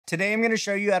Today I'm going to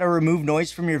show you how to remove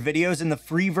noise from your videos in the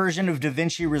free version of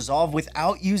Davinci Resolve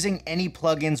without using any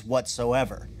plugins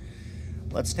whatsoever.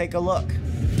 Let's take a look.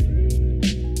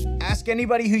 Ask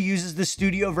anybody who uses the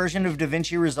studio version of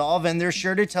Davinci Resolve and they're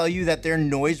sure to tell you that their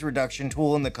noise reduction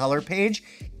tool in the color page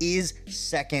is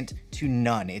second to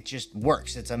none. It just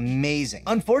works. It's amazing.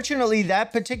 Unfortunately,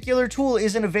 that particular tool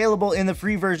isn't available in the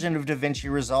free version of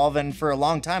Davinci Resolve, and for a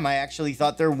long time I actually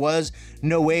thought there was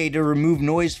no way to remove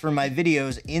noise from my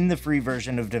videos in the free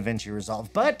version of Davinci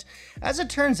Resolve. But as it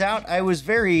turns out, I was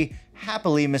very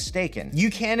happily mistaken. You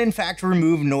can in fact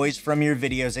remove noise from your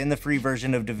videos in the free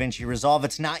version of Davinci Resolve.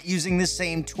 It's not using the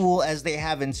same tool as they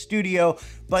have in Studio,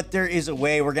 but there is a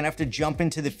way. We're gonna have to jump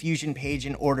into the Fusion page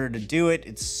in order to do it.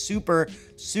 It's super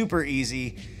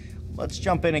easy. Let's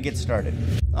jump in and get started.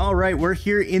 All right, we're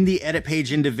here in the edit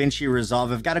page in Davinci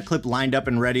Resolve. I've got a clip lined up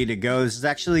and ready to go. This is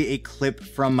actually a clip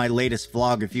from my latest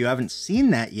vlog. If you haven't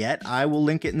seen that yet, I will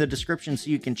link it in the description so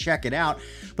you can check it out.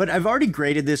 But I've already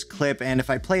graded this clip, and if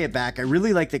I play it back, I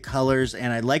really like the colors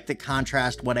and I like the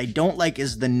contrast. What I don't like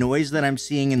is the noise that I'm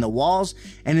seeing in the walls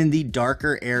and in the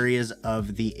darker areas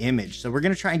of the image. So we're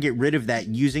gonna try and get rid of that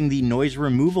using the noise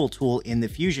removal tool in the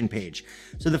Fusion page.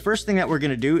 So the first thing that we're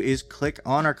gonna do is click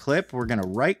on our clip. We're gonna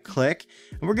right click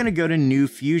and we're gonna go to new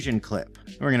Fusion clip.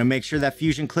 We're gonna make sure that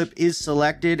Fusion clip is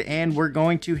selected and we're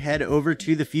going to head over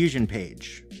to the Fusion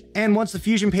page. And once the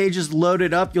Fusion page is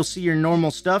loaded up, you'll see your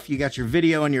normal stuff. You got your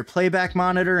video and your playback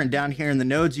monitor, and down here in the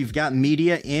nodes, you've got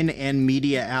media in and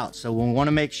media out. So we'll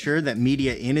wanna make sure that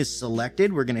media in is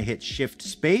selected. We're gonna hit Shift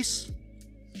Space.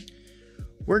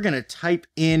 We're gonna type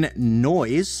in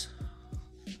noise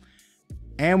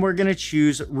and we're gonna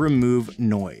choose remove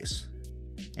noise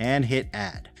and hit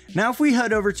add. Now, if we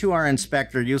head over to our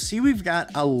inspector, you'll see we've got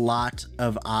a lot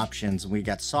of options. We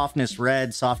got softness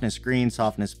red, softness green,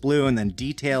 softness blue, and then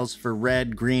details for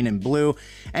red, green, and blue.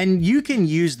 And you can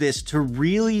use this to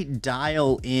really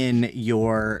dial in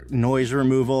your noise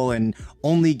removal and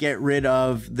only get rid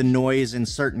of the noise in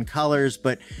certain colors,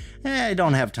 but I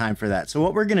don't have time for that. So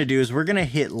what we're gonna do is we're gonna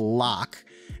hit lock,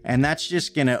 and that's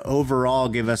just gonna overall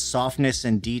give us softness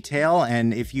and detail.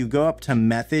 And if you go up to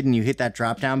method and you hit that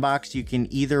drop down box, you can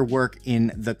either work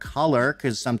in the color,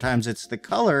 because sometimes it's the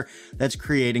color that's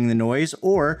creating the noise,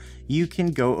 or you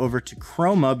can go over to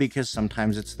chroma, because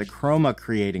sometimes it's the chroma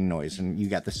creating noise, and you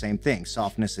got the same thing,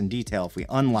 softness and detail. If we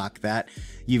unlock that,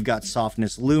 you've got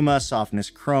softness luma, softness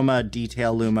chroma,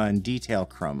 detail luma, and detail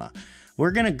chroma.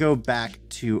 We're gonna go back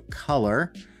to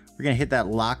color. We're gonna hit that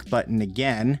lock button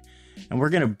again, and we're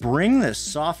gonna bring the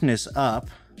softness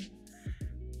up,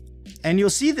 and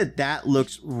you'll see that that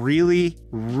looks really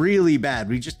bad.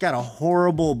 We just got a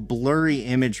horrible blurry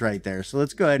image right there. So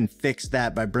let's go ahead and fix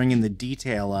that by bringing the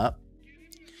detail up.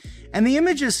 And the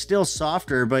image is still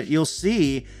softer, but you'll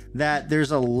see that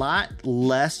there's a lot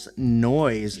less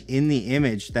noise in the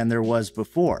image than there was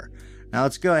before. Now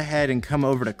let's go ahead and come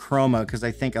over to chroma, because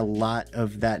I think a lot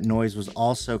of that noise was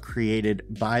also created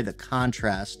by the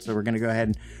contrast. So we're gonna go ahead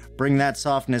and bring that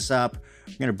softness up.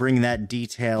 I'm gonna bring that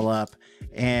detail up.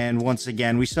 And once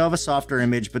again, we still have a softer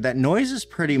image, but that noise is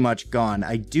pretty much gone.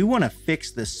 I do wanna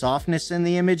fix the softness in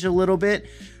the image a little bit.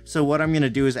 So what I'm gonna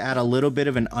do is add a little bit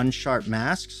of an unsharp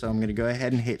mask. So I'm gonna go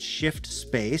ahead and hit Shift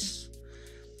Space,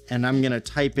 and I'm gonna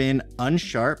type in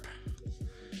unsharp.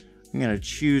 I'm gonna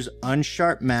choose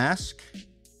unsharp mask,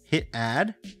 hit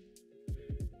add.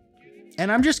 And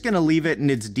I'm just gonna leave it in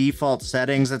its default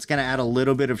settings. That's gonna add a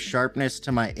little bit of sharpness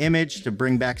to my image to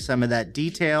bring back some of that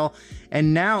detail.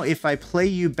 And now if I play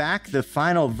you back the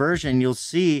final version, you'll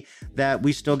see that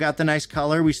we still got the nice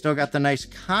color, we still got the nice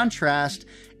contrast,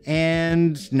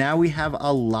 and now we have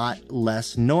a lot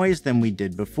less noise than we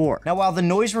did before. Now, while the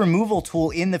noise removal tool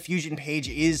in the Fusion page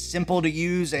is simple to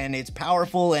use and it's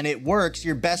powerful and it works,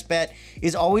 your best bet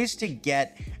is always to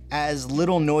get as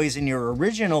little noise in your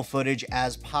original footage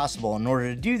as possible. In order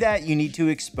to do that, you need to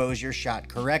expose your shot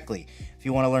correctly. If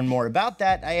you want to learn more about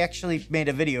that, I actually made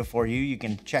a video for you. You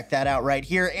can check that out right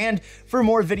here. And for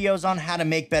more videos on how to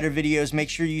make better videos, make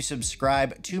sure you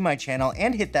subscribe to my channel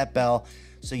and hit that bell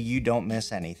so you don't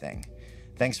miss anything.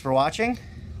 Thanks for watching.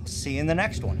 I'll see you in the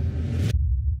next one.